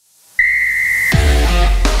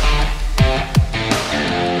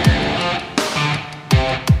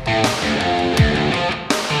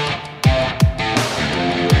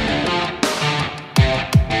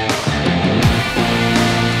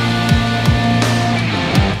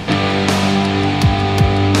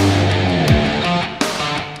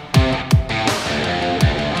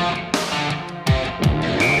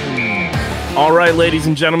right, ladies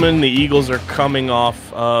and gentlemen, the Eagles are coming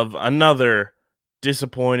off of another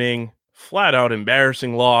disappointing, flat-out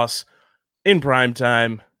embarrassing loss in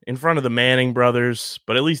primetime in front of the Manning brothers,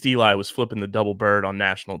 but at least Eli was flipping the double bird on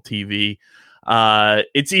national TV.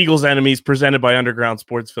 It's Eagles Enemies presented by Underground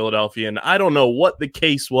Sports Philadelphia, and I don't know what the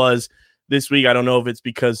case was this week. I don't know if it's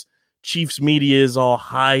because Chiefs media is all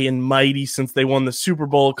high and mighty since they won the Super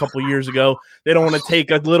Bowl a couple years ago. They don't want to take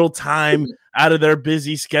a little time out of their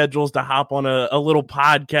busy schedules to hop on a little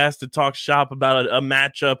podcast to talk shop about a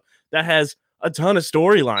matchup that has a ton of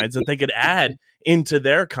storylines that they could add into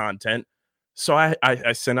their content. So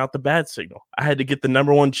I sent out the bad signal. I had to get the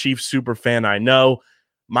number one Chiefs super fan I know,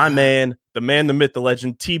 my man, the myth, the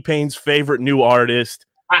legend, T-Pain's favorite new artist,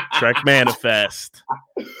 Trek Manifest.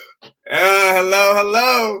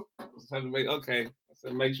 Hello. Okay. So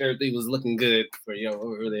make sure everything was looking good for you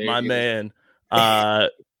over there. My man.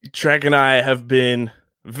 Trek and I have been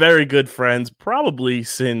very good friends probably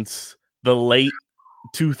since the late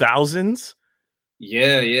 2000s.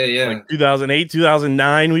 Yeah. Like 2008,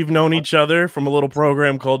 2009, we've known each other from a little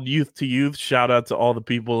program called Youth to Youth. Shout out to all the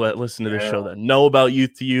people that listen to this show that know about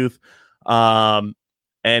Youth to Youth.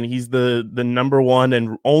 And he's the number one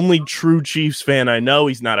and only true Chiefs fan I know.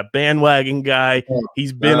 He's not a bandwagon guy.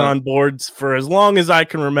 He's been on boards for as long as I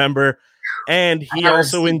can remember. And he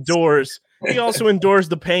also endures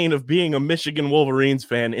the pain of being a Michigan Wolverines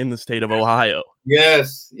fan in the state of Ohio.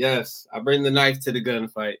 Yes. I bring the knife to the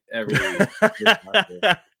gunfight every week.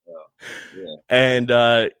 And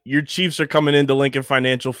your Chiefs are coming into Lincoln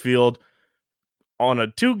Financial Field on a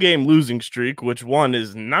 2-game losing streak, which one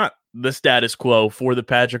is not the status quo for the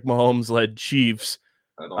Patrick Mahomes-led Chiefs.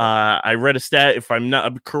 I read a stat. If I'm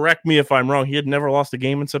not, correct me if I'm wrong. He had never lost a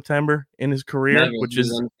game in September in his career, which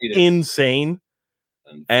is insane.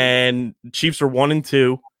 And Chiefs are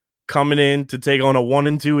 1-2, coming in to take on a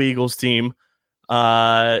 1-2 Eagles team.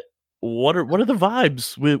 What are the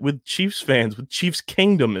vibes with Chiefs fans, with Chiefs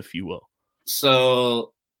Kingdom, if you will?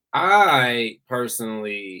 So I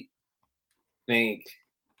personally think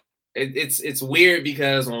it's weird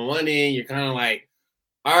because on one end you're kind of like,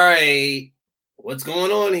 all right, what's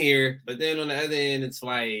going on here? But then on the other end, it's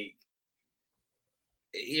like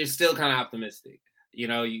you're still kind of optimistic. You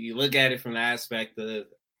know, you look at it from the aspect of,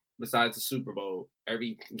 besides the Super Bowl,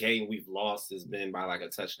 every game we've lost has been by like a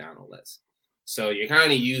touchdown or less. So you're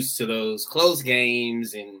kind of used to those close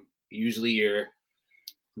games, and usually your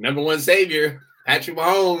number one savior, Patrick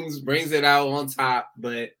Mahomes, brings it out on top.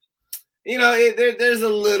 But you know, there's a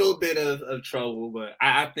little bit of trouble, but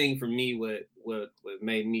I think for me, what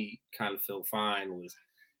made me kind of feel fine was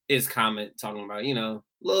his comment talking about, you know,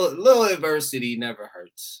 little adversity never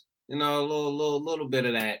hurts. You know, a little bit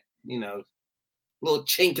of that, you know, little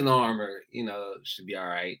chink in the armor, you know, should be all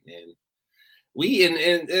right. And we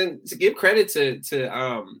and to give credit to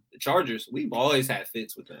the Chargers, we've always had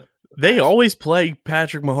fits with them. They always play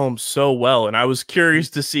Patrick Mahomes so well, and I was curious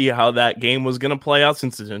to see how that game was going to play out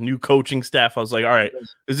since it's a new coaching staff. I was like, all right,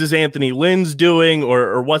 is this Anthony Lynn's doing,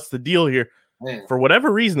 or what's the deal here? Man. For whatever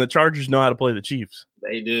reason, the Chargers know how to play the Chiefs.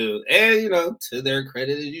 They do. And, you know, to their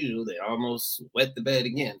credit as usual, they almost wet the bed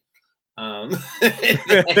again. It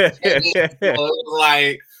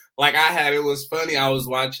was funny. I was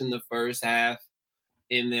watching the first half.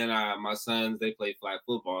 And then my sons, they play flag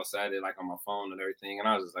football, so I did like on my phone and everything. And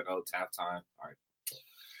I was just like, oh, it's halftime. All right,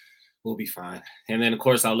 we'll be fine. And then, of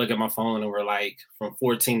course, I look at my phone and we're like from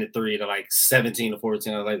 14-3 to like 17-14.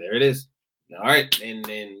 I was like, there it is. All right. And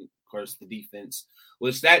then, of course, the defense,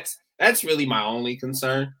 which that's really my only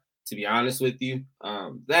concern, to be honest with you.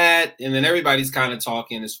 That, and then everybody's kind of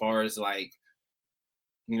talking as far as like,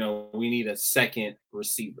 you know, we need a second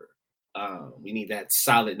receiver. We need that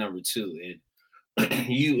solid number 2.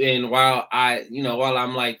 And while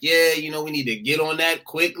I'm like, yeah, you know, we need to get on that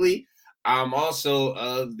quickly, I'm also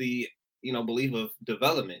of the, you know, belief of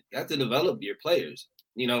development. You have to develop your players.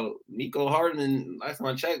 You know, Mecole Hardman, last time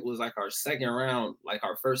I checked, was like our second round, like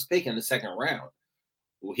our first pick in the second round.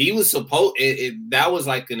 Well, he was that was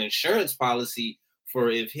like an insurance policy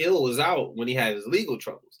for if Hill was out when he had his legal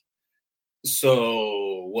troubles.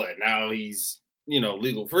 So what? Now he's, you know,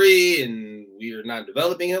 legal free and we are not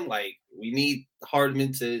developing him. Like, we need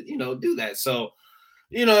Hardman to, you know, do that. So,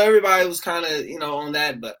 you know, everybody was kind of, you know, on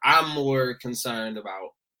that, but I'm more concerned about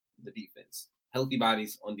the defense. Healthy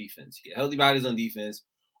bodies on defense. You get healthy bodies on defense,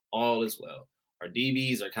 all is well. Our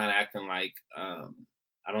DBs are kind of acting like, I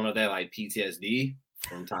don't know if they're like PTSD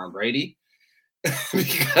from Tom Brady.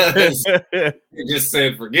 Because he just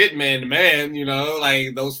said, forget man to man, you know,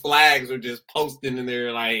 like those flags are just posting in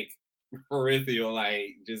there like peripheral,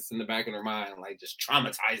 like just in the back of their mind, like just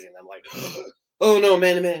traumatizing them, like Oh no,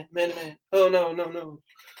 man to man, man to man. Oh no, no, no.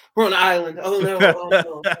 We're on the island. Oh no, oh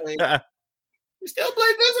no. Like, we still play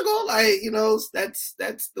physical. Like,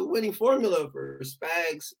 that's the winning formula for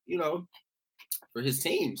Spags, for his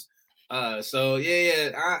teams. So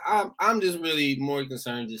I'm just really more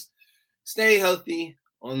concerned. Just stay healthy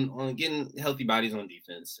on getting healthy bodies on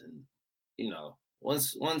defense, and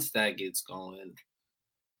once that gets going,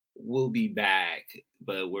 we'll be back.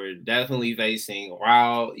 But we're definitely facing,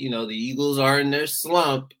 while the Eagles are in their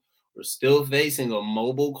slump, we're still facing a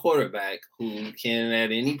mobile quarterback who can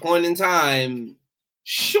at any point in time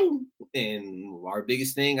shoot. And our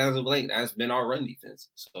biggest thing as of late has been our run defense.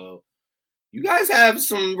 So you guys have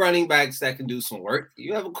some running backs that can do some work.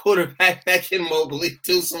 You have a quarterback that can mobily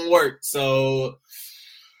do some work. So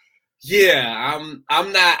yeah,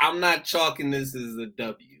 I'm not chalking this as a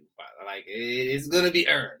W. Like, it's gonna be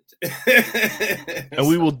earned. And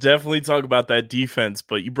we will definitely talk about that defense,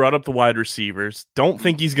 but you brought up the wide receivers. Don't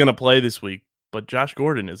think he's gonna play this week, but Josh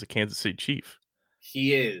Gordon is a Kansas City Chief.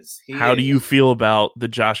 He is. How do you feel about the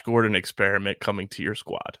Josh Gordon experiment coming to your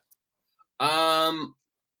squad? I'm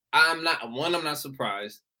not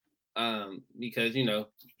surprised. Because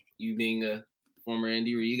you being a former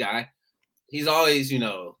Andy Reid guy, he's always,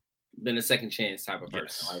 been a second chance type of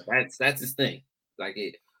person. Like that's his thing. Like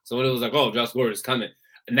it. So when it was like, oh, Josh Gordon's coming.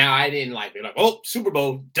 Now I didn't like it. Like, oh, Super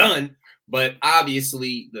Bowl done. But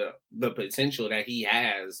obviously the potential that he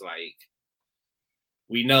has, like,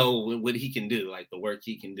 we know what he can do, like the work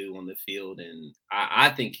he can do on the field. And I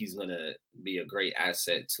think he's going to be a great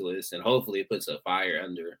asset to us. And hopefully it puts a fire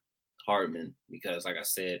under Hardman, because like I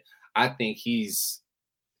said, I think he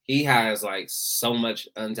has like so much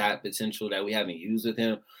untapped potential that we haven't used with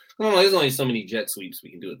him. There's only so many jet sweeps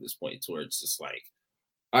we can do at this point, to where it's just like,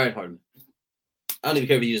 all right, Hardman, I don't even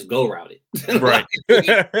care if you just go route it. Right.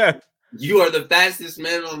 You are the fastest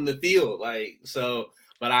man on the field. Like, so,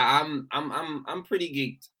 but I'm pretty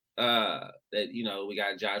geeked that, we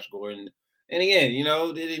got Josh Gordon. And again,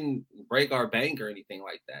 they didn't break our bank or anything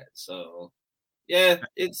like that. So yeah,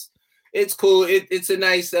 it's cool. It's a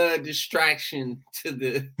nice distraction to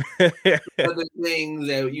the other things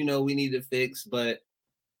that, we need to fix.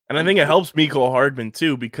 And I think it helps Mecole Hardman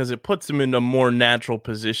too, because it puts him in a more natural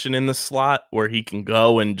position in the slot where he can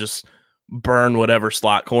go and just burn whatever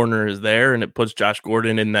slot corner is there. And it puts Josh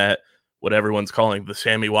Gordon in that, what everyone's calling the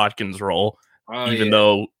Sammy Watkins role. Even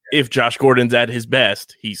though if Josh Gordon's at his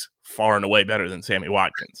best, he's far and away better than Sammy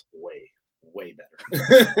Watkins. Way better.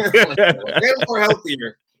 And more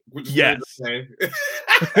healthier. Yes.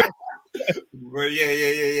 But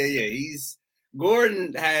yeah.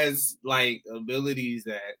 Gordon has like abilities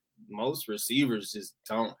that most receivers just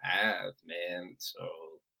don't have, man. So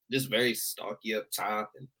just very stocky up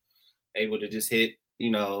top and able to just hit,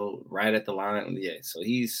 right at the line. Yeah, so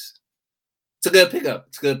it's a good pickup.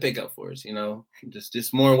 It's a good pickup for us,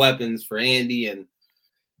 just more weapons for Andy and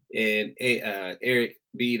Eric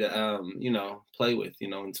B to play with,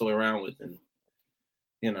 and toy around with, and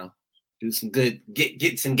do some good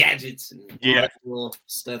get some gadgets and all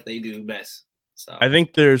stuff they do best. So I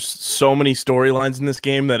think there's so many storylines in this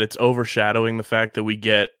game that it's overshadowing the fact that we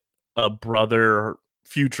get a brother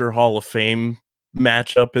future Hall of Fame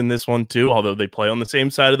matchup in this one too, although they play on the same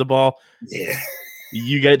side of the ball. Yeah.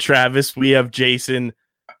 You get Travis, we have Jason.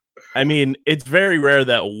 I mean, it's very rare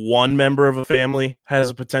that one member of a family has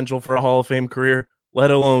a potential for a Hall of Fame career, let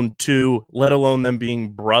alone two, let alone them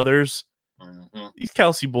being brothers. Mm-hmm. These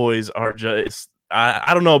Kelsey boys are just...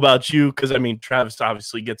 I don't know about you, because I mean, Travis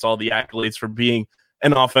obviously gets all the accolades for being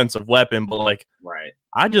an offensive weapon, but like, right,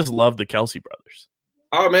 I just love the Kelsey brothers.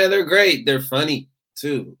 Oh man, they're great. They're funny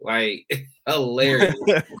too, like hilarious.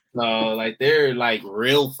 Like they're like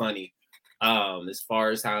real funny. As far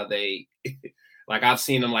as how they, like, I've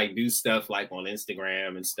seen them like do stuff like on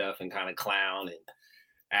Instagram and stuff and kind of clown and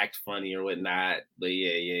act funny or whatnot. But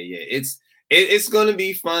yeah. It's gonna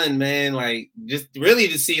be fun, man. Like, just really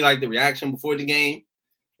to see like the reaction before the game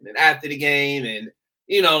and then after the game, and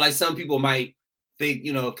like some people might think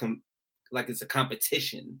like it's a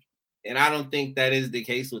competition, and I don't think that is the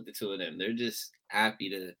case with the two of them. They're just happy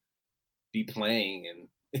to be playing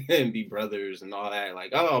and be brothers and all that.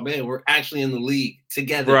 Like, oh man, we're actually in the league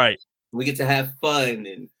together, right? We get to have fun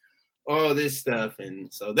and all this stuff,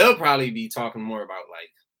 and so they'll probably be talking more about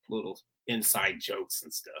like little inside jokes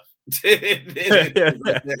and stuff.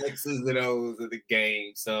 The X's and O's of the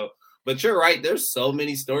game. So, but you're right. There's so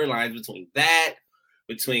many storylines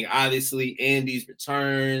between obviously Andy's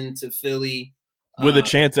return to Philly, with a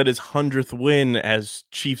chance at his 100th win as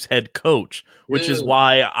Chiefs head coach, which is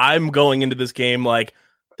why I'm going into this game like,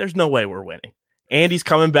 there's no way we're winning. Andy's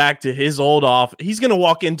coming back to his old office. He's going to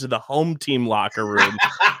walk into the home team locker room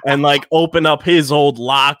and like open up his old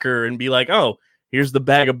locker and be like, oh, here's the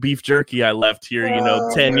bag of beef jerky I left here,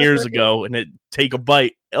 10 years ago, and take a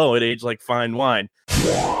bite. Oh, it aged like fine wine.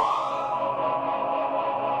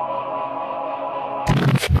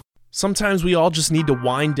 Sometimes we all just need to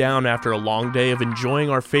wind down after a long day of enjoying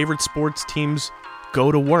our favorite sports teams go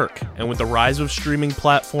to work. And with the rise of streaming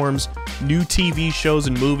platforms, new TV shows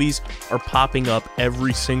and movies are popping up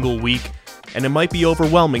every single week, and it might be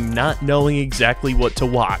overwhelming not knowing exactly what to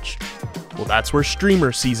watch. Well, that's where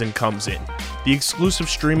Streamer Season comes in, the exclusive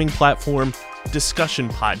streaming platform discussion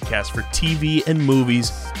podcast for TV and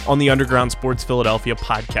movies on the Underground Sports Philadelphia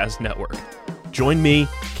podcast network. Join me,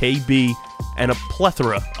 KB, and a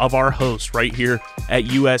plethora of our hosts right here at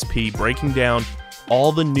USP, breaking down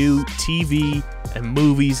all the new TV and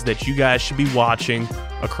movies that you guys should be watching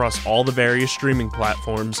across all the various streaming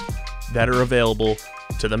platforms that are available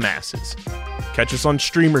to the masses. Catch us on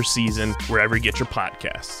Streamer Season wherever you get your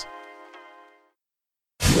podcasts.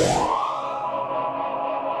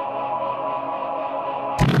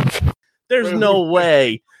 There's no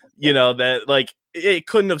way, that like it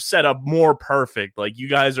couldn't have set up more perfect. Like, you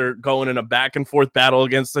guys are going in a back and forth battle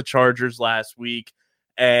against the Chargers last week,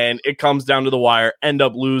 and it comes down to the wire, end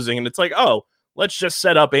up losing, and it's like, oh, let's just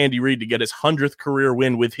set up Andy Reid to get his 100th career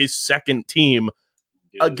win with his second team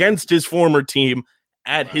against his former team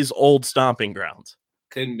at his old stomping grounds.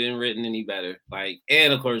 Couldn't been written any better.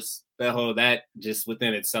 And of course, that just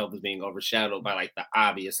within itself is being overshadowed by the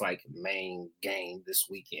obvious main game this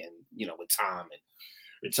weekend, with Tom and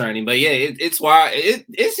returning. But yeah, it's why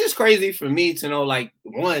it's just crazy for me to know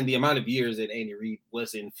one, the amount of years that Andy Reid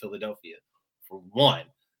was in Philadelphia, for one,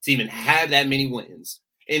 to even have that many wins.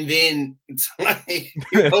 And then it's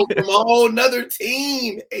you go from a whole nother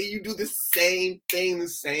team and you do the same thing, the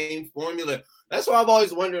same formula. That's why I've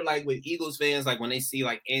always wondered, with Eagles fans, when they see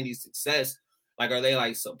Andy's success, are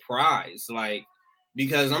they surprised?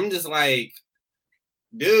 Because I'm just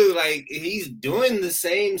dude, he's doing the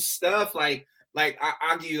same stuff.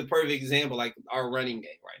 I'll give you the perfect example, our running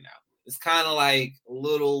game right now. It's kind of a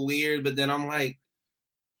little weird, but then I'm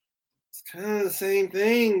it's kind of the same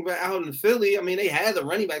thing, but out in Philly. I mean, they had the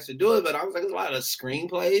running backs to do it, but I was there's a lot of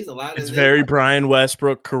screenplays, a lot of. It's very Brian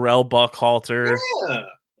Westbrook, Correll Buckhalter. Yeah,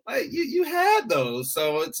 you had those,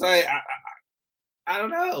 so it's I don't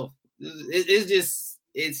know. It's just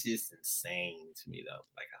insane to me though.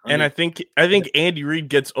 And I think Andy Reid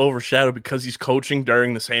gets overshadowed because he's coaching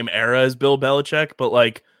during the same era as Bill Belichick, but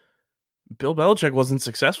Bill Belichick wasn't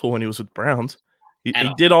successful when he was with Browns. He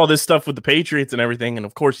did all this stuff with the Patriots and everything, and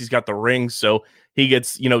of course he's got the rings, so he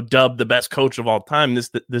gets dubbed the best coach of all time. This,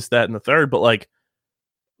 that, and the third. But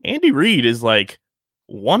Andy Reid is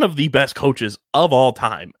one of the best coaches of all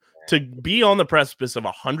time. To be on the precipice of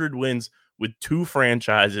 100 wins with two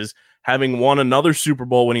franchises, having won another Super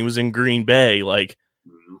Bowl when he was in Green Bay,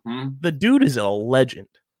 the dude is a legend.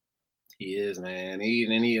 He is, man.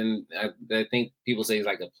 I think people say he's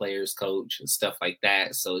a player's coach and stuff like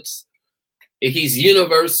that. So he's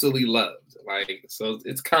universally loved. So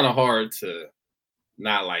it's kind of hard to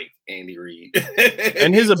not like Andy Reid.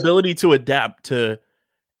 And his ability to adapt to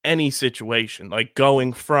any situation,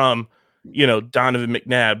 going from, Donovan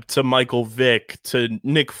McNabb to Michael Vick to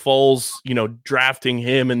Nick Foles, drafting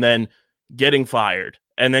him and then getting fired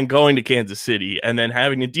and then going to Kansas City and then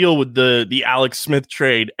having to deal with the Alex Smith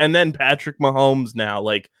trade and then Patrick Mahomes now.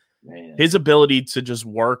 Man. His ability to just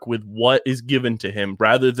work with what is given to him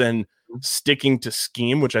rather than sticking to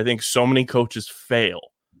scheme, which I think so many coaches fail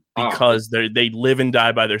because they live and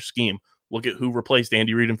die by their scheme. Look at who replaced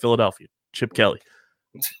Andy Reid in Philadelphia, Chip Kelly.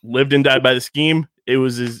 Lived and died by the scheme. It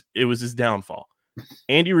was his downfall.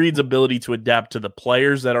 Andy Reid's ability to adapt to the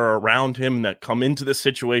players that are around him that come into the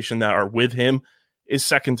situation that are with him is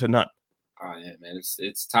second to none. Oh yeah, man,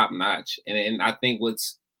 it's top notch, and I think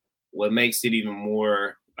what makes it even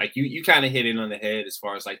more you kind of hit it on the head as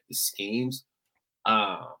far as the schemes.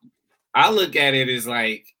 I look at it as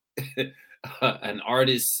an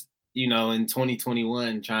artist, in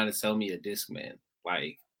 2021 trying to sell me a Discman.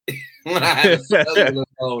 When I had a cellular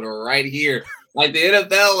phone right here, the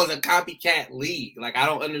NFL was a copycat league. I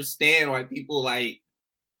don't understand why people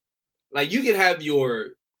you could have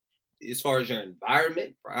as far as your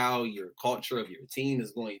environment, for how your culture of your team is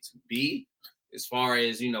going to be, as far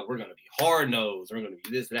as, we're going to be hard nosed, we're going to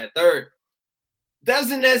be this, that, third.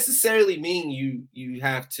 Doesn't necessarily mean you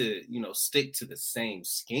have to, stick to the same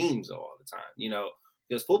schemes all the time,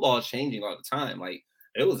 because football is changing all the time.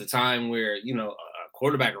 It was a time where, a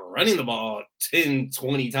quarterback running the ball 10,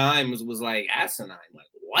 20 times was asinine.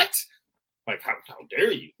 What? How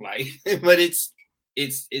dare you? But it's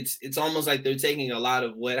it's almost like they're taking a lot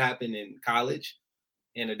of what happened in college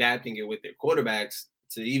and adapting it with their quarterbacks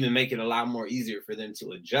to even make it a lot more easier for them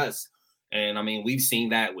to adjust. And I mean, we've seen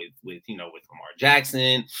that with with Lamar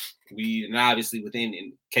Jackson. And obviously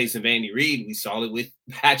in case of Andy Reid, we saw it with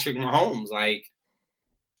Patrick Mahomes. Like,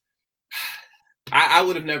 I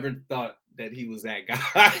would have never thought that he was that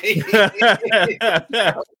guy.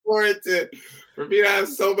 For me to have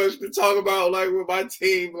so much to talk about, like with my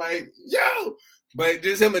team, like, yo, but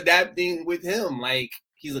just him adapting with him, like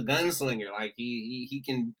he's a gunslinger. Like he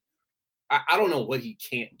can. I don't know what he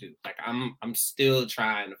can't do. Like I'm still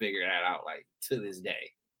trying to figure that out. Like to this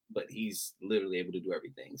day, but he's literally able to do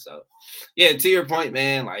everything. So, yeah, to your point,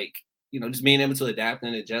 man. Like just being able to adapt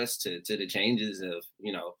and adjust to the changes of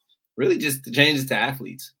really just the changes to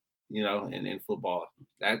athletes. In football,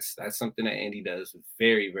 that's something that Andy does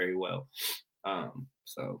very, very well.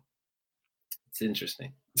 So it's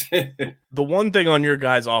interesting. The one thing on your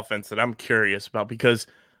guys' offense that I'm curious about, because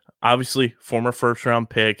obviously former first round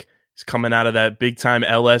pick, he's coming out of that big time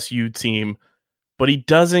LSU team, but he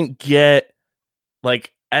doesn't get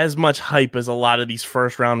like as much hype as a lot of these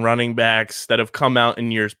first round running backs that have come out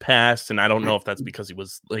in years past. And I don't know if that's because he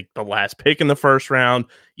was like the last pick in the first round.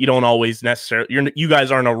 You don't always necessarily, you guys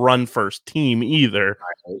aren't a run first team either.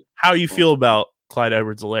 How you feel about Clyde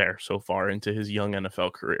Edwards-Helaire so far into his young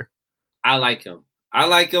NFL career? I like him. I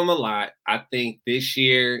like him a lot. I think this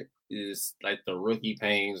year is like the rookie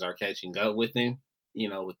pains are catching up with him,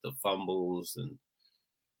 with the fumbles and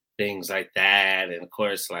things like that. And of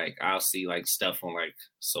course, like I'll see like stuff on like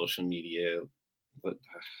social media, but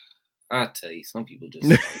I tell you, some people just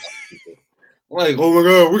like, oh my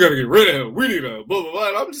God, we got to get rid of him. We need a blah, blah, blah.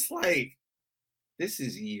 And I'm just like, this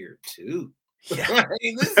is year 2. Yeah. Like,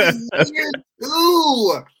 this is year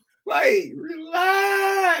 2. Like,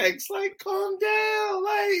 relax. Like, calm down.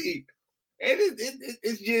 Like, and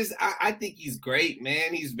it's just, I think he's great,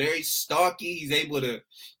 man. He's very stocky. He's able to,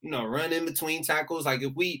 run in between tackles. Like,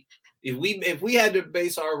 if we had to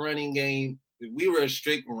base our running game, if we were a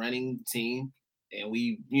strict running team, and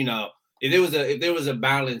we, if there was a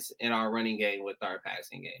balance in our running game with our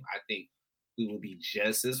passing game, I think we would be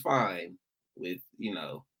just as fine with,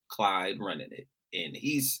 Clyde running it. And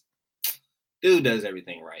dude does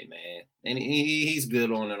everything right, man. And he's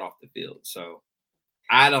good on and off the field. So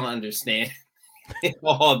I don't understand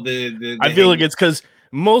all the I feel like it's because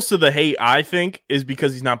most of the hate, I think, is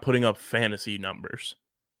because he's not putting up fantasy numbers.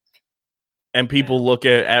 And people look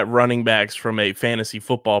at running backs from a fantasy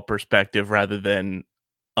football perspective rather than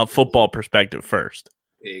a football perspective first.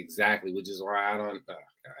 Exactly, which is why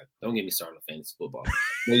don't get me started on fantasy football.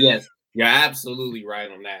 But yes, you're absolutely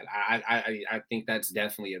right on that. I think that's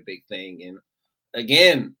definitely a big thing. And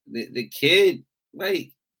again, the kid,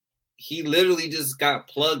 like, he literally just got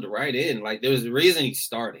plugged right in. Like, there was a reason he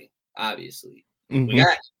started, obviously.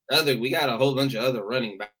 Mm-hmm. We got a whole bunch of other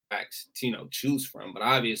running backs to, choose from, but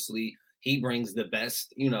obviously he brings the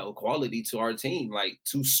best, quality to our team, like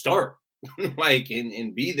to start, like,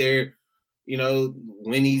 and be there,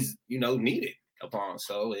 when he's, needed upon.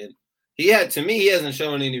 So, and he hasn't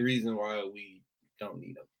shown any reason why we don't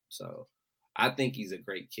need him. So I think he's a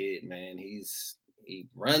great kid, man. He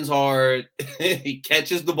runs hard. He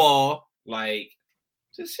catches the ball, like,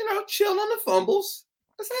 just, chill on the fumbles.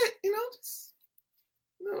 That's it, just,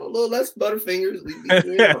 a little less butterfingers.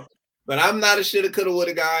 But I'm not a shoulda, coulda,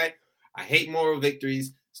 woulda guy. I hate moral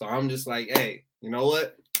victories. So I'm just like, hey, you know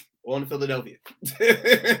what? On to Philadelphia.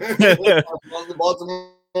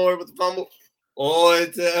 Baltimore with the fumble.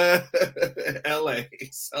 On to LA.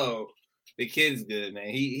 So the kid's good, man.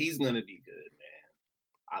 He's going to be good,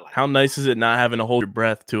 man. I like How nice is it not having to hold your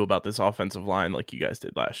breath, too, about this offensive line like you guys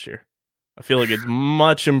did last year? I feel like it's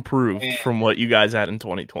much improved from what you guys had in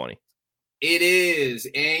 2020. It is.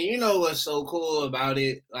 And you know what's so cool about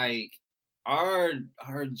it? Like, our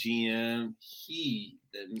GM,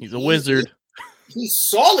 he's a wizard. He's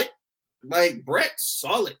solid. Like, Brett's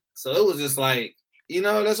solid. So it was just like,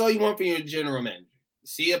 that's all you want from your general manager.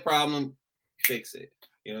 See a problem, fix it.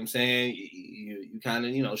 You know what I'm saying? You kind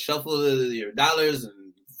of, shuffle your dollars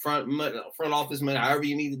and front office money, however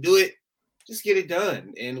you need to do it. Just get it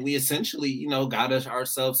done. And we essentially, got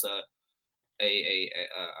ourselves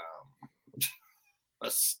a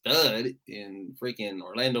stud in freaking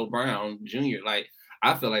Orlando Brown Jr. Like,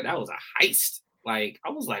 I feel like that was a heist. Like, I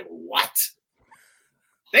was like, what?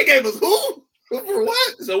 They gave us who? For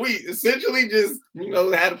what? So we essentially just,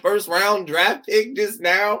 had a first round draft pick just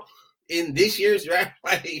now in this year's draft.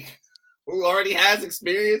 Like, who already has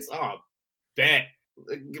experience? Oh, bet.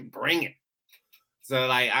 Bring it. So,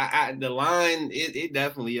 like, the line, it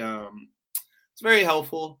definitely, it's very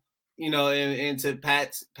helpful. and to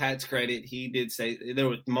Pat's credit, he did say there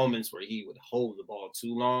were moments where he would hold the ball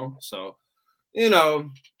too long. So,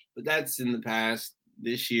 but that's in the past.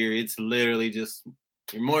 This year, it's literally just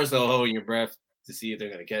you're more so holding your breath to see if they're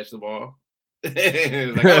going to catch the ball.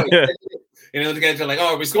 It's like, oh, the guys are like,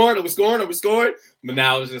 oh, are we scoring? Are we scoring? Are we scoring? But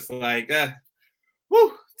now it's just like,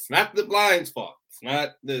 it's not the Lions' fault. It's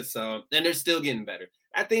not this. And they're still getting better.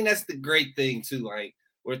 I think that's the great thing too. Like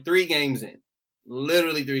we're 3 games in,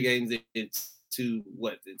 literally 3 games in. It's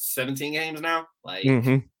it's 17 games now. Like,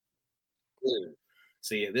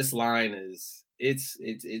 so yeah, this line is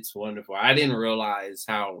it's wonderful. I didn't realize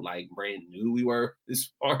how like brand new we were as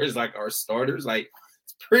far as like our starters. Like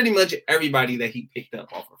it's pretty much everybody that he picked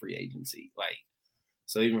up off of free agency. Like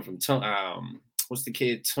so even from what's the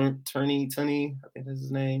kid Turney? I think that's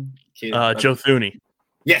his name. Kid Joe Thuney.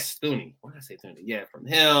 Yes, Thuney. What did I say Thuney? Yeah, from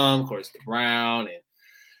him, of course, the Brown, and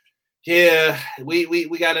yeah, we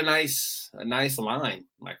got a nice line.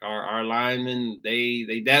 Like our linemen,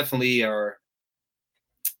 they definitely are.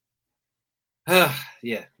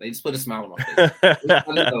 Yeah, they just put a smile on my face.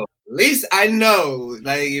 At least I know.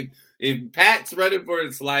 Like if Pat's running for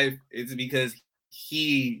his life, it's because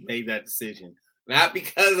he made that decision, not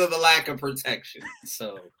because of the lack of protection.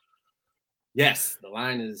 So yes, the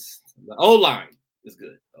O-line is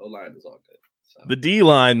good. The O-line is all good. So. The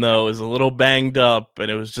D-line, though, is a little banged up, and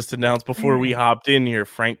it was just announced before we hopped in here.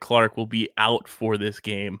 Frank Clark will be out for this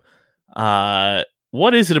game.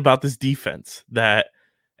 What is it about this defense that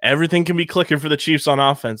everything can be clicking for the Chiefs on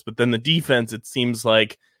offense, but then the defense, it seems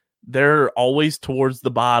like they're always towards the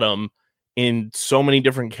bottom in so many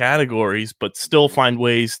different categories, but still find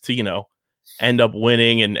ways to, end up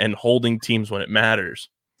winning and holding teams when it matters.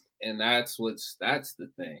 And that's the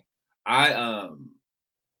thing.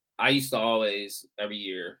 I used to always, every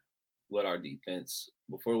year, with our defense,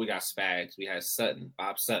 before we got Spags, we had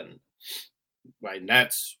Bob Sutton. Like,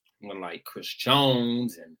 that's when, like, Chris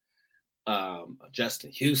Jones and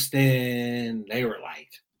Justin Houston, they were, like,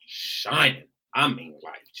 shining. I mean,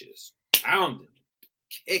 like, just pounding,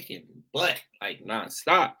 kicking butt, like,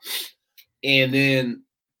 nonstop. And then,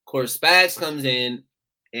 of course, Spags comes in,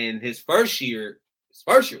 and his first year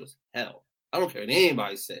was hell. I don't care what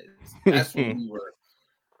anybody says. That's when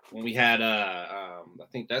we had I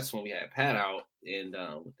think that's when we had Pat out and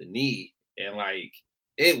with the knee, and like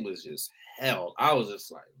it was just hell. I was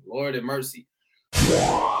just like, Lord have mercy.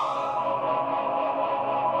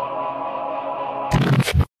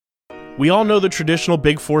 We all know the traditional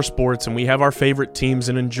Big Four sports, and we have our favorite teams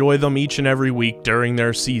and enjoy them each and every week during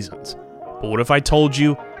their seasons. But what if I told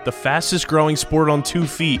you the fastest growing sport on 2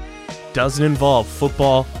 feet doesn't involve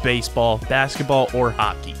football, baseball, basketball, or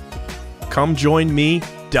hockey? Come join me,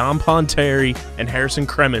 Dom Ponteri, and Harrison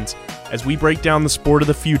Cremens as we break down the sport of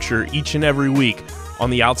the future each and every week on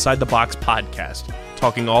the Outside the Box podcast,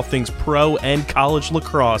 talking all things pro and college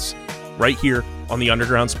lacrosse right here on the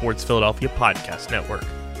Underground Sports Philadelphia Podcast Network.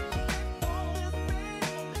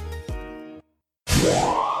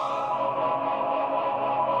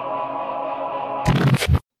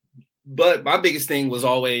 But my biggest thing was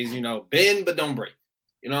always, bend but don't break.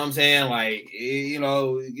 You know what I'm saying? Like, get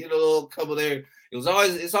a little couple there. It's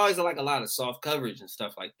always like a lot of soft coverage and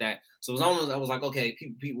stuff like that. So I was like, okay,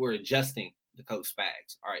 people were adjusting to Coach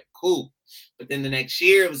Spags. All right, cool. But then the next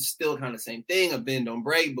year it was still kind of the same thing, a bend don't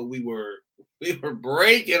break, but we were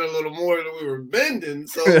breaking a little more than we were bending.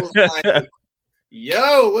 So it was like,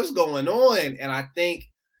 yo, what's going on? And I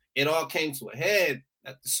think it all came to a head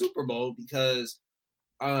at the Super Bowl because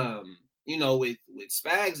with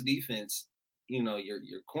Spags defense,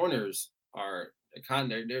 your corners are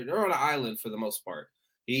they're on an island for the most part.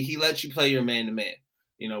 He lets you play your man to man.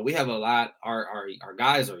 We have a lot. Our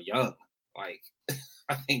guys are young. Like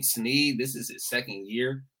I think Snead, this is his second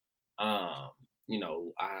year.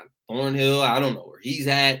 Thornhill, I don't know where he's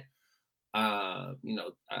at. The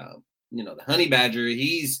Honey Badger,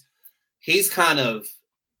 he's kind of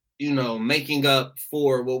making up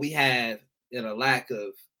for what we have in a lack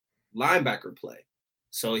of linebacker play.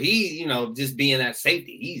 So he, just being that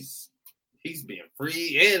safety, he's being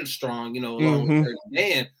free and strong, along with Dirty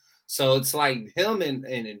Dan. So it's like him and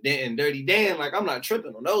Dirty Dan, like I'm not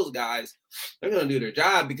tripping on those guys. They're gonna do their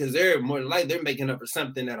job because they're more like they're making up for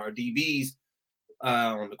something that our DBs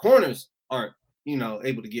on the corners aren't,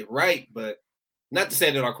 able to get right. But not to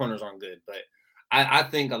say that our corners aren't good, but I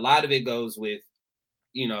think a lot of it goes with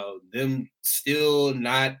them still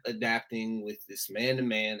not adapting with this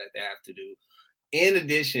man-to-man that they have to do. In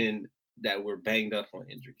addition, that we're banged up on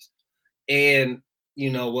injuries. And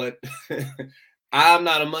you know what? I'm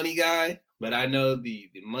not a money guy, but I know the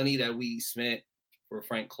money that we spent for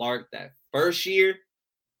Frank Clark that first year,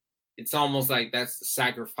 it's almost like that's the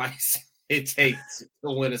sacrifice it takes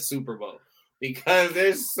to win a Super Bowl because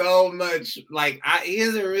there's so much like he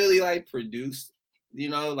hasn't really like produced,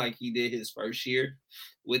 like he did his first year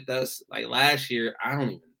with us. Like last year, I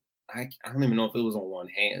don't even know if it was on one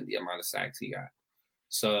hand the amount of sacks he got.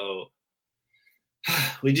 So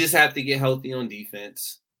we just have to get healthy on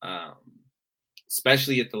defense,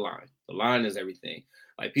 especially at the line. The line is everything.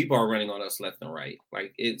 Like people are running on us left and right.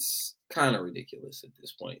 Like it's kind of ridiculous at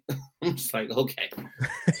this point. I'm just like, okay,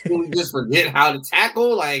 can we just forget how to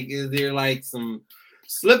tackle? Like, is there like some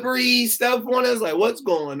slippery stuff on us? Like, what's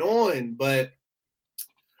going on? But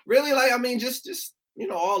really, like, I mean, just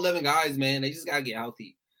all 11 guys, man, they just gotta get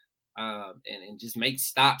healthy, and just make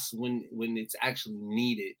stops when it's actually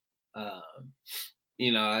needed.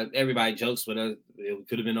 Everybody jokes with us. It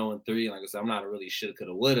could have been 0-3. Like I said, I'm not a really shoulda,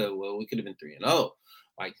 coulda, woulda. Well, we could have been 3-0.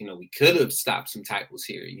 Like, we could have stopped some tackles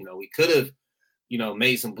here. We could have,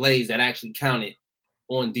 made some plays that actually counted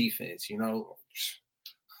on defense,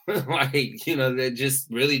 like, that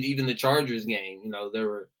just really, even the Chargers game, there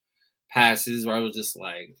were passes where I was just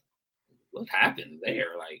like, what happened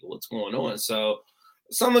there? Like, what's going on? So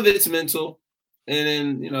some of it's mental.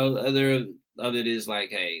 And then, other of it is like,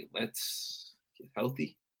 hey, let's get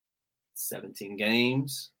healthy. 17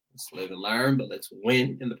 games. Let's live and learn, but let's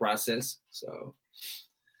win in the process. So,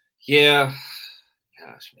 yeah.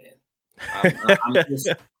 Gosh, man.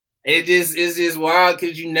 It's just wild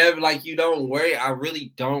because you never, like, you don't worry. I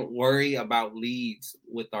really don't worry about leads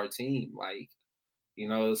with our team. Like,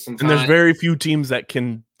 sometimes. And there's very few teams that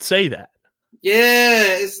can say that.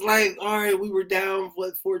 Yeah, it's like, all right, we were down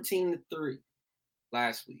 14-3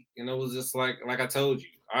 last week, and it was just like I told you,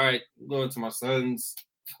 all right, I'm going to my son's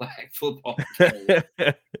flag football game,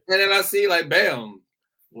 and then I see like, bam,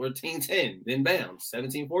 14-10, then bam,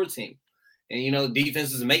 17-14, and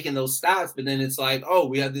defense is making those stops, but then it's like, oh,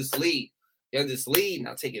 we have this lead,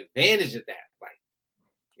 now take advantage of that, like,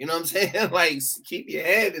 you know what I'm saying? Like, keep your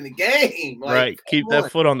head in the game, like, right? Keep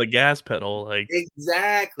that foot on the gas pedal, like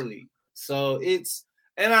exactly. So it's,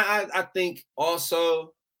 and I think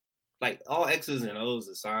also, like, all X's and O's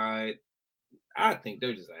aside, I think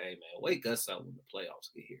they're just like, hey, man, wake us up when the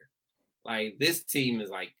playoffs get here. Like, this team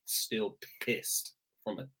is, like, still pissed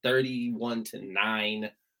from a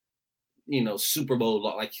 31-9, Super Bowl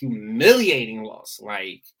loss, like, humiliating loss.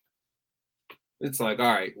 Like, it's like,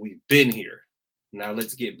 all right, we've been here. Now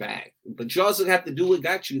let's get back. But you also have to do what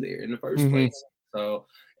got you there in the first place. So,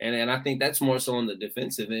 and I think that's more so on the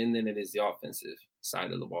defensive end than it is the offensive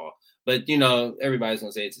side of the ball. But, everybody's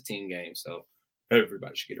going to say it's a team game, so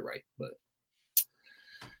everybody should get it right. But,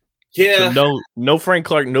 yeah. So no Frank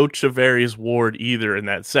Clark, no Charvarius Ward either in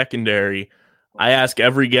that secondary. I ask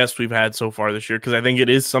every guest we've had so far this year because I think it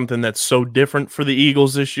is something that's so different for the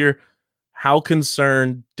Eagles this year. How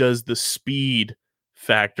concerned does the speed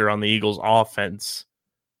factor on the Eagles offense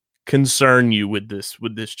concern you with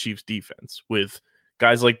this Chiefs defense, with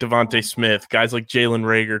guys like Devontae Smith, guys like Jalen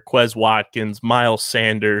Reagor, Quez Watkins, Miles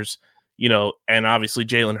Sanders, and obviously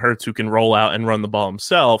Jalen Hurts, who can roll out and run the ball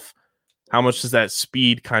himself? How much does that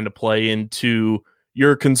speed kind of play into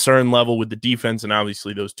your concern level with the defense, and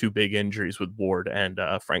obviously those two big injuries with Ward and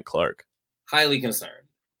Frank Clark? Highly concerned.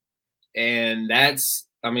 And that's,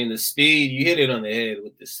 the speed, you hit it on the head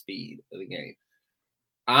with the speed of the game.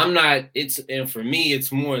 And for me,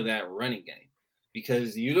 it's more that running game,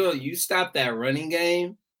 because you stop that running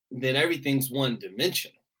game, then everything's one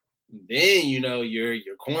dimensional. Then, your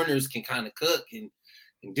corners can kind of cook and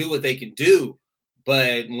do what they can do.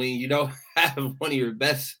 But when you don't have one of your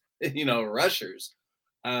best, rushers,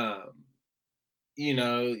 you're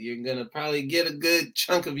going to probably get a good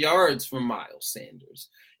chunk of yards from Miles Sanders.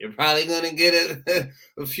 You're probably going to get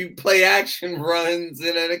a few play action runs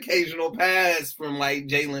and an occasional pass from, like,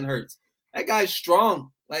 Jalen Hurts. That guy's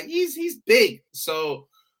strong. Like, he's big. So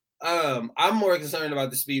I'm more concerned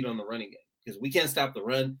about the speed on the running game, because we can't stop the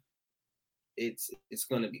run. It's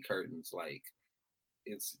going to be curtains. Like,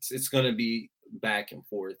 it's going to be back and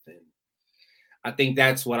forth, and I think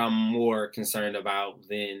that's what I'm more concerned about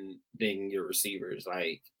than your receivers.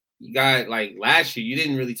 Like, you got, like, last year, you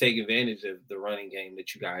didn't really take advantage of the running game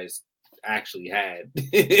that you guys actually had.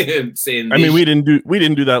 We didn't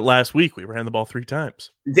do that last week. We ran the ball 3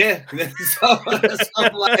 times. Yeah. So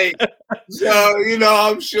I'm like,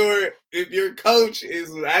 I'm sure if your coach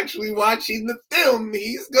is actually watching the film,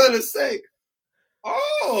 he's gonna say,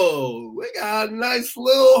 oh, we got a nice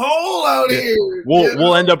little hole out here.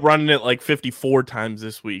 We'll end up running it like 54 times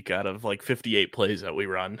this week out of like 58 plays that we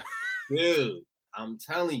run. Dude, I'm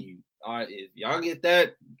telling you, if y'all get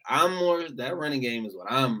that, that running game is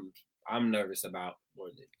what I'm nervous about more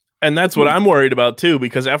than And that's what I'm worried about too,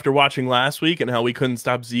 because after watching last week and how we couldn't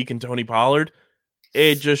stop Zeke and Tony Pollard,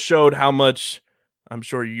 it just showed how much, I'm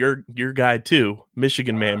sure your guy too,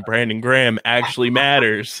 Michigan man Brandon Graham, actually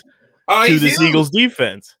matters to this Eagles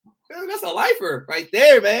defense. Dude, that's a lifer right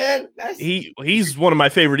there, man. He's one of my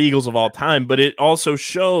favorite Eagles of all time, but it also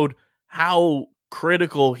showed how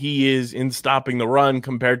critical he is in stopping the run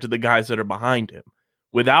compared to the guys that are behind him.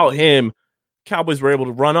 Without him, Cowboys were able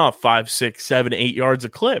to run off 5, 6, 7, 8 yards a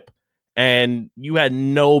clip, and you had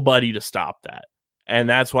nobody to stop that. And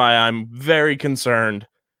that's why I'm very concerned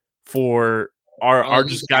for our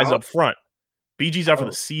just guys out up front. BG's out for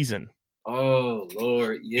the season. Oh,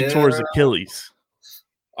 Lord. Yeah. He tore his Achilles.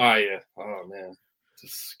 Oh, yeah. Oh, man.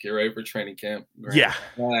 Just get ready for training camp. Right? Yeah.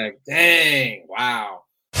 Like, dang. Wow.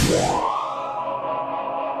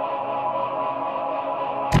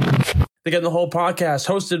 The Get in the Hole podcast,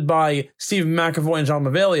 hosted by Stephen McAvoy and John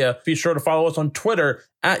Mavalia. Be sure to follow us on Twitter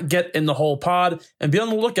at Get in the Hole Pod, and be on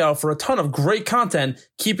the lookout for a ton of great content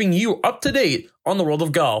keeping you up to date on the world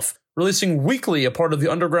of golf. Releasing weekly, a part of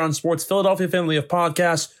the Underground Sports Philadelphia family of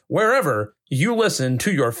podcasts, wherever you listen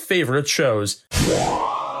to your favorite shows.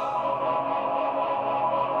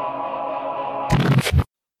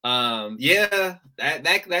 Yeah,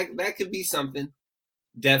 that could be something.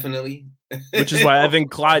 Definitely. Which is why I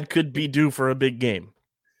think Clyde could be due for a big game.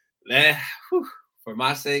 For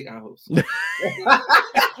my sake, I hope so.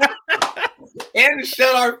 And to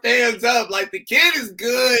shut our fans up. Like, the kid is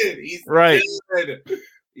good. He's right. Good.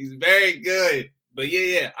 He's very good. But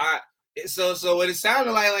yeah. So what it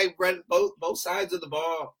sounded like both sides of the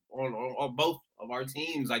ball on both of our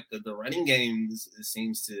teams, like the running game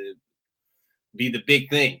seems to be the big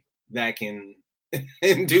thing that can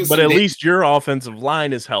do. But at least your offensive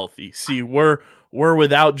line is healthy. See, we're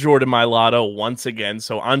without Jordan Mailata once again.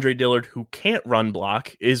 So Andre Dillard, who can't run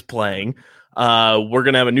block, is playing. We're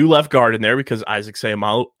gonna have a new left guard in there because Isaac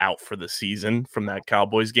Seumalo out for the season from that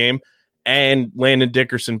Cowboys game, and Landon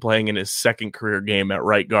Dickerson playing in his second career game at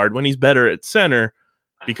right guard when he's better at center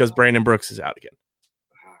because Brandon Brooks is out again.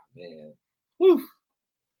 Oh, man. Whew.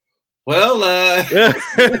 Well,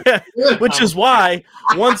 which is why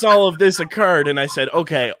once all of this occurred and I said,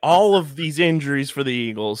 okay, all of these injuries for the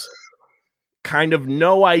Eagles, kind of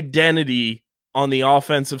no identity on the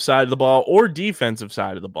offensive side of the ball or defensive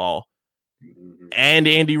side of the ball. And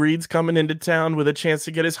Andy Reid's coming into town with a chance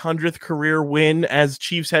to get his 100th career win as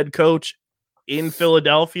Chiefs head coach in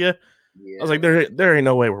Philadelphia. Yeah. I was like, there ain't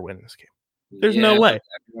no way we're winning this game. There's no way.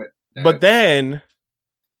 But then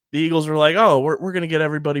the Eagles were like, oh, we're going to get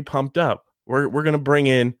everybody pumped up. We're going to bring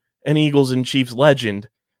in an Eagles and Chiefs legend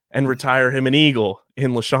and retire him an Eagle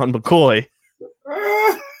in LaShawn McCoy.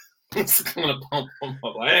 It's going to pump him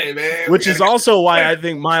up. Hey, man. Which is also why I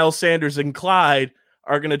think Miles Sanders and Clyde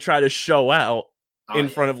are going to try to show out in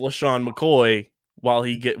front of LaShawn McCoy while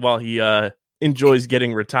he enjoys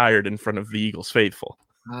getting retired in front of the Eagles faithful.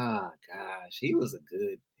 Oh, gosh. He was so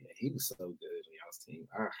good on y'all's team.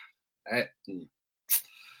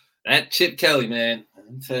 That Chip Kelly, man,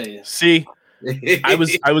 I'll tell you. See, I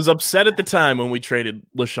was upset at the time when we traded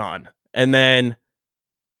LaShawn. And then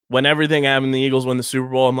when everything happened, the Eagles won the Super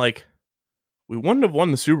Bowl, I'm like, we wouldn't have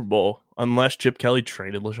won the Super Bowl unless Chip Kelly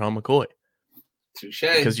traded LaShawn McCoy. Touche.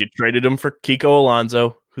 Because you traded him for Kiko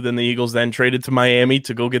Alonso, who then the Eagles then traded to Miami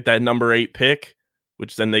to go get that number 8 pick,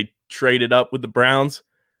 which then they traded up with the Browns,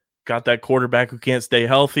 got that quarterback who can't stay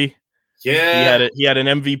healthy. Yeah. He had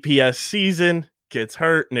an MVP season. Gets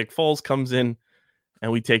hurt, Nick Foles comes in,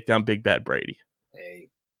 and we take down Big Bad Brady. Hey,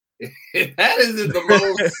 that isn't the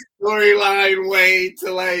most storyline way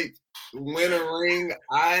to win a ring.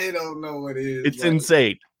 I don't know what it is. It's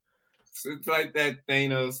insane. It's like that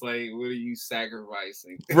Thanos. What are you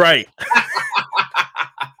sacrificing? Right.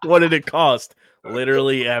 What did it cost?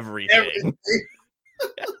 Literally everything.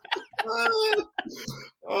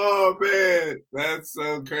 Oh man, that's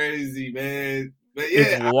so crazy, man. But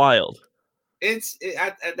yeah, it's wild.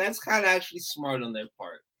 That's kind of actually smart on their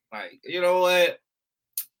part. Like, you know what?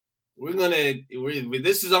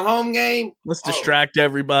 This is a home game. Let's distract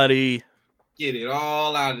everybody. Get it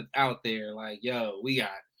all out there. Like, yo, we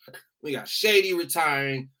got Shady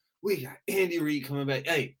retiring. We got Andy Reid coming back.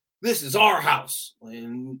 Hey, this is our house.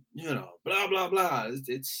 And, blah, blah, blah.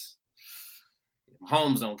 It's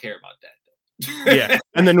homes don't care about that. Yeah.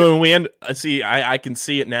 And then when we I can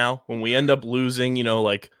see it now. When we end up losing,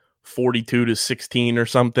 42-16 or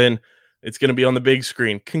something, it's going to be on the big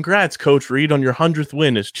screen. Congrats, Coach Reid, on your 100th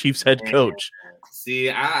win as Chiefs head coach.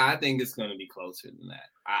 See, I think it's going to be closer than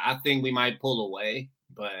that. I think we might pull away,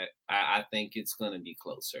 but I think it's going to be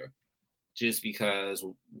closer. Just because,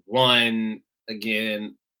 one,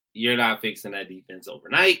 again, you're not fixing that defense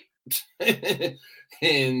overnight.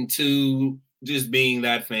 and to just being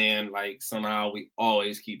that fan, like somehow we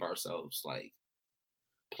always keep ourselves like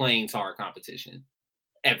playing to our competition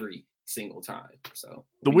every single time. So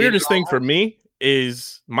The weirdest thing for me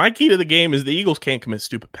is my key to the game is the Eagles can't commit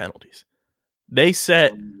stupid penalties. They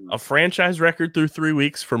set a franchise record through 3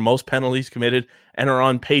 weeks for most penalties committed and are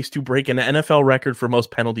on pace to break an NFL record for most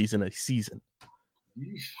penalties in a season.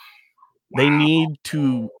 They need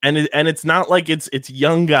to, and it's not like it's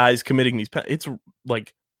young guys committing these. It's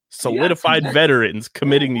like solidified veterans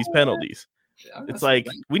committing these penalties. It's like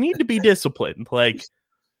we need to be disciplined. Like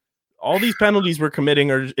all these penalties we're committing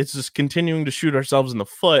it's just continuing to shoot ourselves in the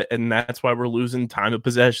foot, and that's why we're losing time of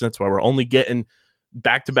possession. That's why we're only getting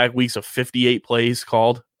back-to-back weeks of 58 plays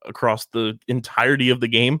called across the entirety of the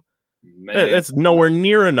game. Man. That's nowhere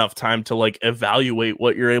near enough time to like evaluate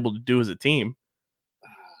what you're able to do as a team. Oh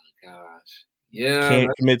gosh, yeah, can't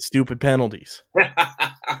commit stupid penalties.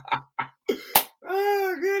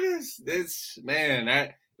 Oh goodness, this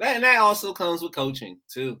man that also comes with coaching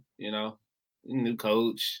too. You know, new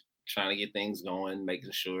coach trying to get things going,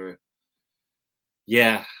 making sure.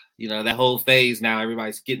 Yeah, you know that whole phase now.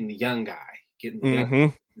 Everybody's getting the young guy.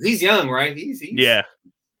 He's young, right? He's yeah.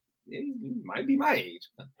 He might be my age.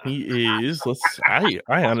 He is. I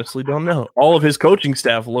honestly don't know. All of his coaching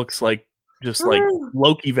staff looks like just like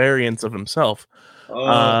Loki variants of himself.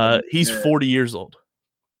 He's 40 years old.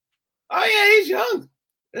 Oh yeah, he's young.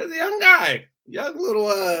 He's a young guy. Young little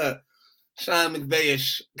Sean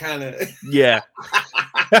McVay-ish kind of. Yeah.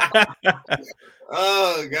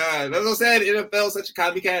 Oh God. That's what I'm saying. The NFL is such a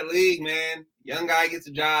copycat league, man. Young guy gets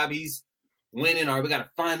a job, he's winning. All right, we gotta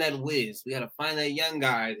find that whiz. We gotta find that young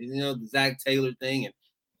guy. You know, the Zach Taylor thing, and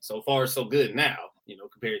so far so good now. You know,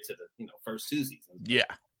 compared to the first 2 seasons. Yeah,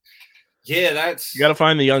 that's you gotta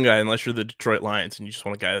find the young guy unless you're the Detroit Lions and you just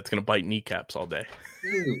want a guy that's gonna bite kneecaps all day.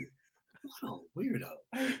 Dude, what a weirdo.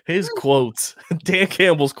 His quotes, Dan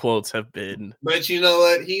Campbell's quotes have been. But you know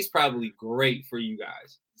what? He's probably great for you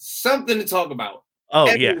guys. Something to talk about.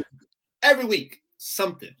 Oh every week,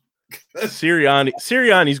 something.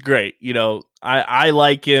 Sirianni's great. You know, I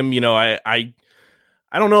like him. You know, I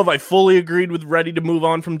don't know if I fully agreed with ready to move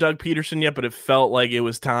on from Doug Peterson yet, but it felt like it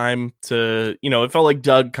was time to, it felt like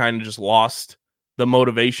Doug kind of just lost the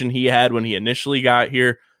motivation he had when he initially got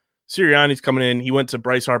here. Sirianni's coming in. He went to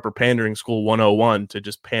Bryce Harper Pandering School 101 to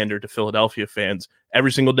just pander to Philadelphia fans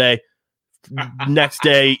every single day. Next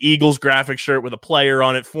day, Eagles graphic shirt with a player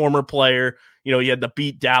on it, former player. You know, he had the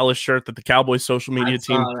Beat Dallas shirt that the Cowboys social media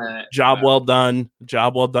team. Job well done.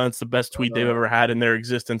 Job well done. It's the best tweet they've ever had in their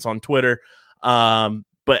existence on Twitter.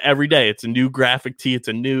 But every day it's a new graphic tee. It's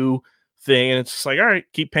a new thing. And it's just like, all right,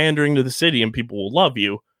 keep pandering to the city and people will love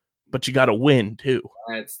you, but you got to win too.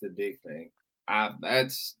 That's the big thing.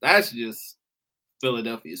 That's just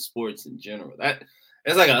Philadelphia sports in general. That's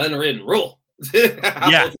like an unwritten rule.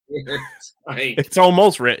 Yeah. It's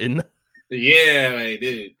almost written. Yeah, like,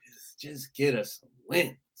 dude. Just get us some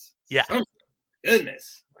wins. Yeah. Oh,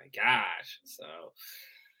 goodness. My gosh. So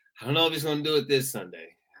I don't know if he's gonna do it this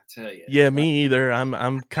Sunday. I tell you. Yeah, me either.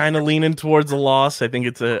 I'm kind of leaning towards a loss. I think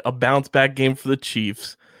it's a bounce back game for the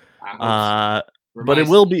Chiefs. But it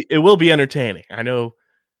will be entertaining. I know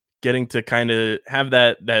getting to kind of have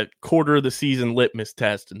that quarter of the season litmus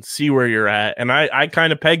test and see where you're at. And I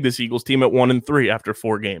kind of pegged this Eagles team at 1-3 after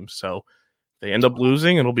 4 games. So if they end up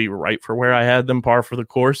losing, it'll be right for where I had them, par for the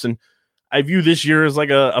course. And I view this year as like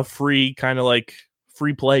a free kind of like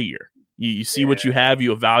free play year. You see what you have,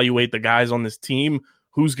 you evaluate the guys on this team,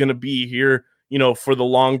 who's going to be here, for the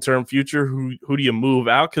long-term future, who do you move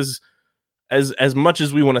out? Because as much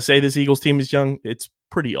as we want to say this Eagles team is young, it's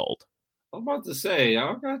pretty old. I'm about to say,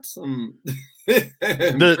 y'all got some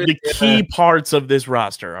the key parts of this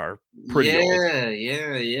roster are pretty old.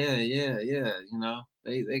 Yeah.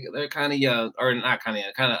 They're kind of young, or not kind of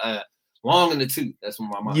young, kind of long in the tooth. That's what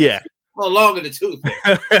my mom. Yeah. Well, long in the tooth.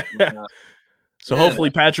 So hopefully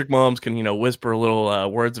Patrick Mahomes can, whisper a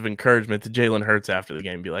little words of encouragement to Jalen Hurts after the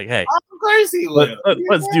game and be like, hey, of course he will.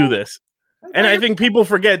 Let's do this. And I think people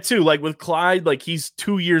forget too, like with Clyde, like he's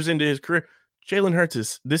 2 years into his career. Jalen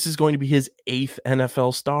Hurts this is going to be his 8th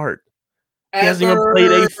NFL start. He hasn't even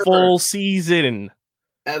played a full season.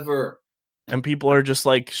 Ever. And people are just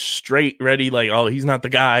like straight ready, like, oh, he's not the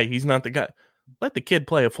guy. He's not the guy. Let the kid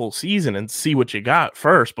play a full season and see what you got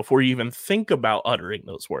first before you even think about uttering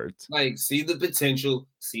those words. Like, see the potential,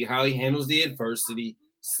 see how he handles the adversity,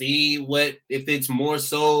 see what, if it's more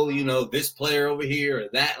so, this player over here or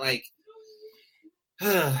that. Like,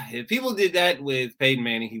 if people did that with Peyton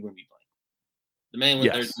Manning, he wouldn't be playing. The man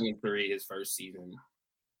went 13-3 his first season.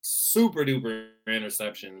 super duper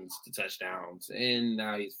interceptions to touchdowns, and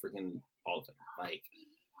now he's freaking all time. Like,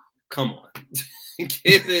 come on.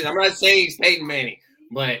 I'm not saying he's Peyton Manning,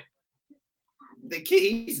 but the kid,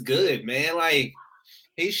 he's good, man. Like,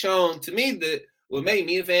 he's shown to me that what made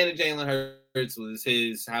me a fan of Jalen Hurts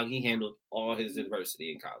was how he handled all his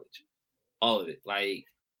adversity in college. All of it. Like,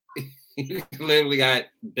 you literally got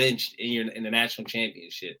benched in the national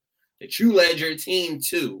championship that you led your team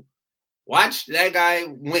to. Watched that guy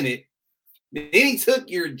win it. Then he took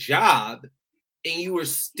your job, and you were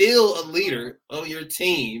still a leader of your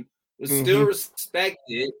team, was still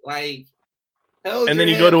respected. Like, and then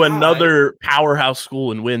you go to another powerhouse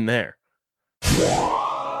school and win there.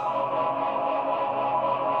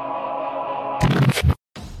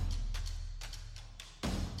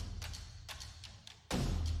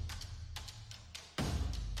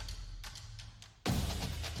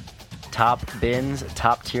 Top bins,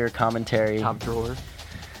 top tier commentary. Top drawer,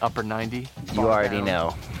 upper 90. You already down.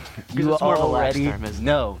 know. You it's more already of a term,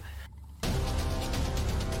 know.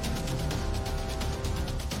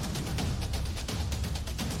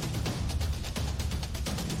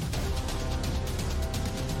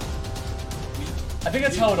 I think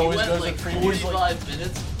that's how it always goes. Like at 45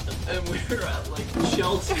 minutes, and we were at like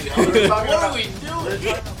Chelsea. What are we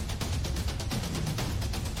doing?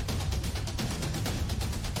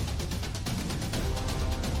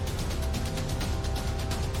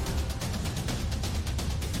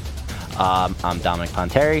 I'm Dominic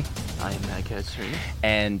Ponteri. I am Matt Ketzer.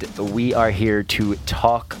 And we are here to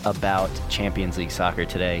talk about Champions League soccer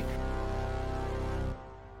today.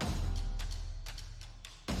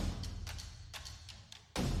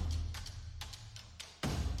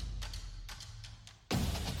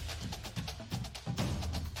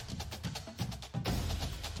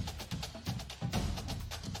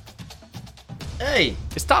 Hey,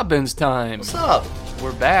 it's Top Bins time. What's up?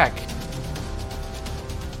 We're back.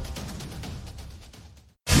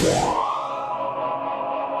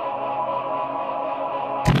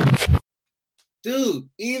 Dude,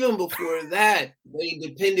 even before that, they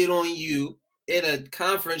depended on you in a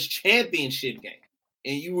conference championship game,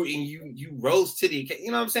 and you rose to the, you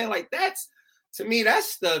know what I'm saying? Like, that's, to me, that's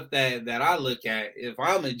stuff that I look at if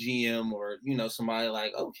I'm a GM or, you know, somebody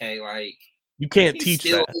like, okay, like, you can't teach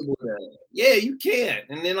that. Yeah, you can.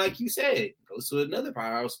 And then, like you said, goes to another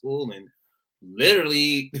powerhouse school and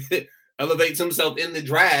literally elevates himself in the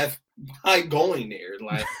draft by going there.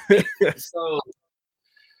 Like, so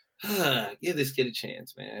give this kid a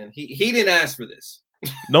chance, man. He didn't ask for this.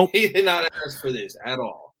 Nope. He did not ask for this at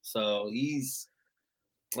all. So he's,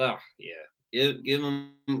 well, yeah. Give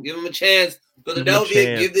him a chance.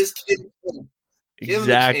 Philadelphia, give this kid a chance.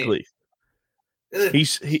 Exactly.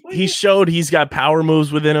 He showed he's got power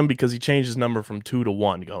moves within him because he changed his number from 2 to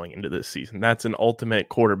 1 going into this season. That's an ultimate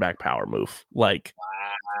quarterback power move. Like,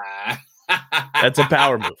 that's a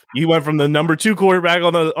power move. He went from the number 2 quarterback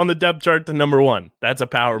on the depth chart to number 1. That's a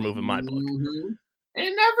power move in my book.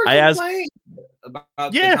 And never complained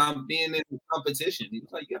about being in the competition. He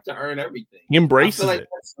was like, you have to earn everything. He embraces it.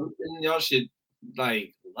 That's something y'all should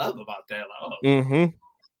like love about that.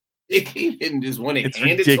 Like, he didn't just want it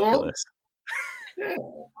handed to him. Yeah.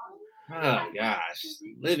 Oh gosh,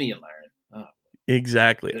 live and you learn. Oh.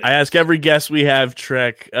 Exactly. I ask every guest we have,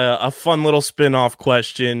 Trek, a fun little spin-off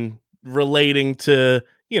question relating to,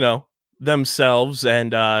 you know, themselves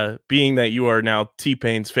and being that you are now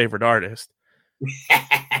T-Pain's favorite artist.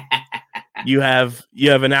 you have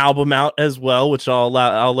an album out as well, which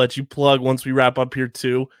I'll let you plug once we wrap up here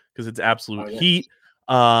too, because it's absolute heat.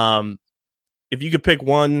 If you could pick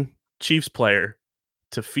one Chiefs player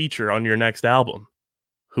to feature on your next album,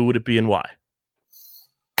 who would it be and why?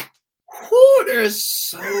 There's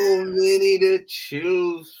so many to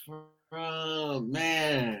choose from,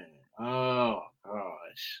 man. Oh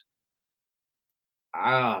gosh.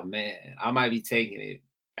 Oh man, I might be taking it.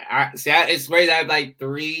 It's crazy. I have like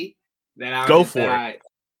 3 that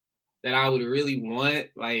I would really want.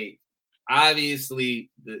 Like, obviously,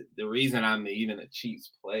 the reason I'm even a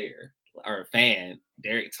Chiefs player or a fan,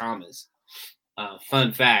 Derek Thomas.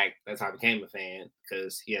 Fun fact, that's how I became a fan,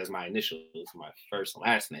 because he has my initials, my first and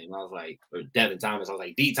last name. I was like, or Devin Thomas. I was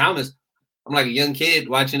like, D. Thomas. I'm like a young kid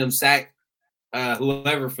watching him sack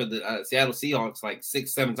whoever for the Seattle Seahawks like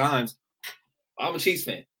 6-7 times. I'm a Chiefs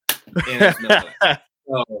fan.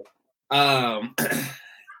 So,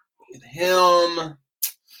 him,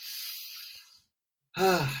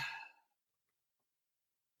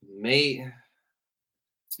 mate,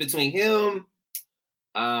 it's between him.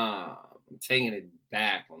 I'm taking it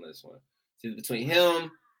back on this one. It's between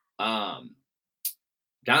him,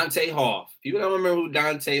 Dante Hall. People don't remember who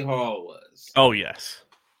Dante Hall was. Oh yes,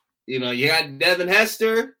 You got Devin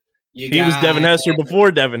Hester. He was Devin Hester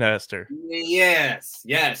before Devin Hester. Yes.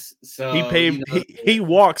 So he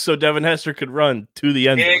walked so Devin Hester could run to the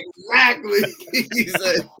end. Exactly.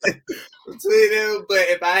 Between them, but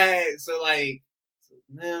if I had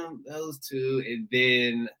those two, and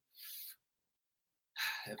then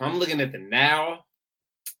if I'm looking at the now,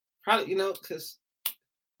 probably because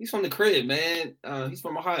he's from the crib, man. He's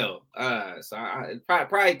from Ohio. So I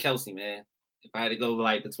probably Kelsey, man. If I had to go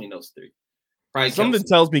between those three. Something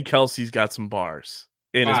tells me Kelsey's got some bars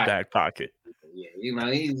in his back pocket.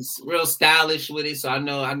 Yeah, he's real stylish with it. So I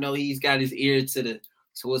know he's got his ear to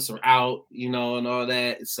what's out, and all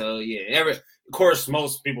that. So yeah, of course,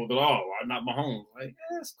 most people go, "Oh, I'm not Mahomes." Like,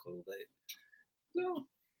 that's cool, but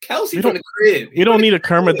Kelsey from the crib. You don't need a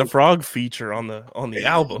Kermit the Frog feature on the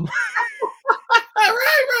album.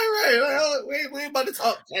 Right. We about to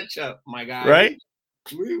talk catch up, my guy. Right.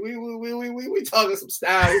 We talking some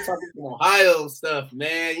style. We talking some Ohio stuff,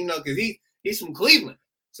 man. Because he's from Cleveland,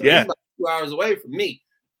 so he's about 2 hours away from me.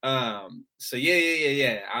 So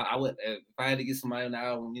yeah. I would if I had to get somebody on the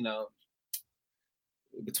album,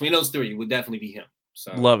 between those three, it would definitely be him.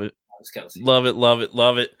 So love it, love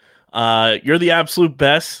it. You're the absolute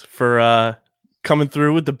best for coming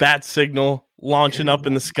through with the bat signal, launching up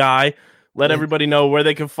in the sky. Let everybody know where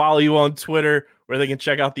they can follow you on Twitter, where they can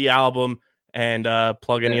check out the album. And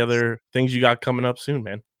plug any other things you got coming up soon,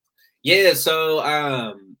 man. Yeah, so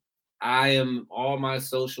I am all my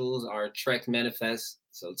socials are Trek Manifest.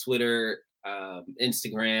 So Twitter,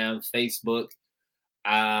 Instagram, Facebook.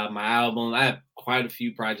 My album, I have quite a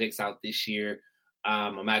few projects out this year.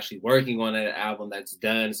 I'm actually working on an album that's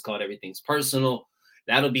done. It's called Everything's Personal.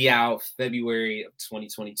 That'll be out February of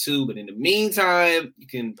 2022. But in the meantime, you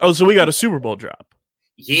can. Oh, so we got a Super Bowl drop.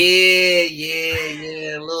 Yeah,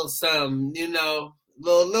 a little something,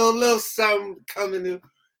 little something coming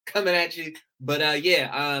at you. But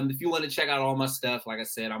if you want to check out all my stuff, like I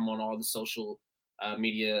said, I'm on all the social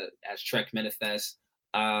media as Trek Manifest.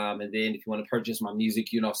 And then if you want to purchase my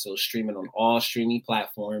music, you can also stream it on all streaming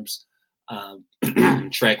platforms,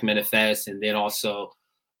 Trek Manifest. And then also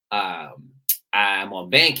I'm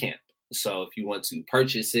on Bandcamp. So if you want to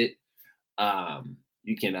purchase it,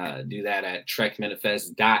 you can do that at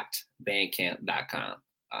trekmanifest.bandcamp.com.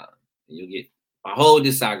 You'll get my whole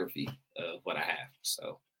discography of what I have.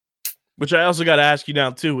 So, which I also got to ask you now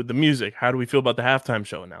too with the music. How do we feel about the halftime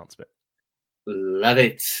show announcement? Love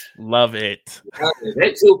it.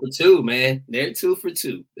 They're 2 for 2, man. They're 2 for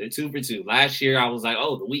 2. Last year I was like,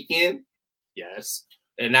 oh, The Weeknd, yes,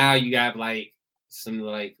 and now you got some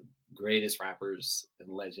greatest rappers and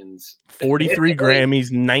legends. 43 Grammys,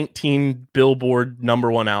 19 Billboard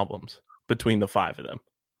 #1 albums between the 5 of them.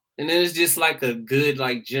 And then it's just a good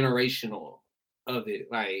generational of it.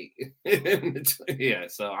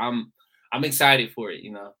 So I'm excited for it,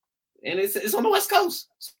 And it's on the West Coast.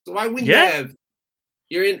 So why wouldn't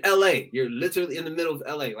you're in LA. You're literally in the middle of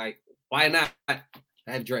LA. Why not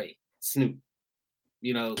have Dre, Snoop,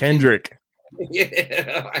 Kendrick.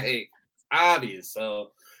 Yeah, obvious.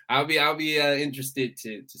 So I'll be interested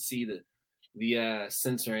to see the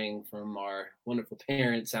censoring from our wonderful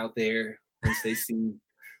parents out there once they see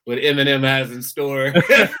what Eminem has in store.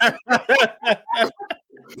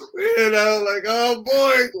 Oh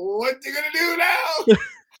boy, what you gonna do now?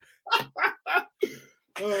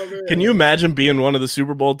 Oh, man. Can you imagine being one of the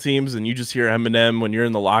Super Bowl teams and you just hear Eminem when you're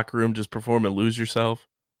in the locker room just perform and Lose Yourself?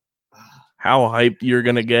 How hyped you're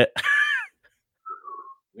gonna get?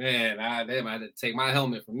 Man, they might have to take my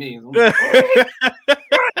helmet from me.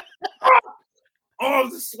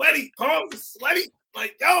 Arms are sweaty.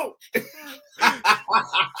 Yo.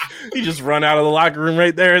 You just run out of the locker room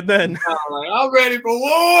right there and then. I'm ready for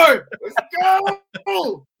war. Let's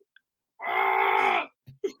go.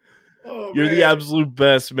 You're the absolute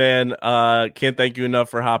best, man. Can't thank you enough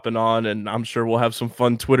for hopping on, and I'm sure we'll have some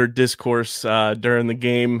fun Twitter discourse during the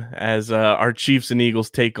game as our Chiefs and Eagles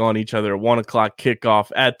take on each other. 1:00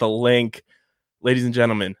 kickoff at the Link. Ladies and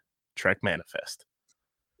gentlemen, Trek Manifest.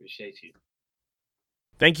 Appreciate you.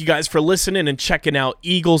 Thank you guys for listening and checking out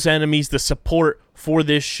Eagles Enemies. The support for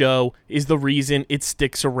this show is the reason it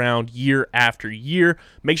sticks around year after year.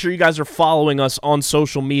 Make sure you guys are following us on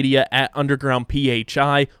social media at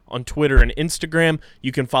UndergroundPHI on Twitter and Instagram.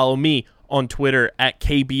 You can follow me on Twitter at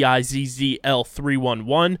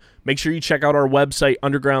KBIZZL311. Make sure you check out our website,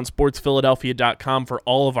 undergroundsportsphiladelphia.com, for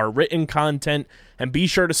all of our written content. And be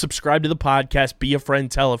sure to subscribe to the podcast, be a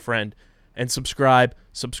friend, tell a friend. And subscribe,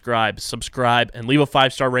 and leave a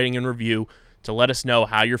 5-star rating and review to let us know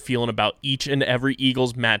how you're feeling about each and every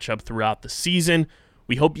Eagles matchup throughout the season.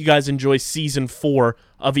 We hope you guys enjoy Season 4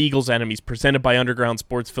 of Eagles Enemies, presented by Underground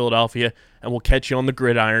Sports Philadelphia, and we'll catch you on the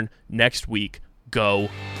gridiron next week. Go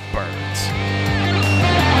Birds.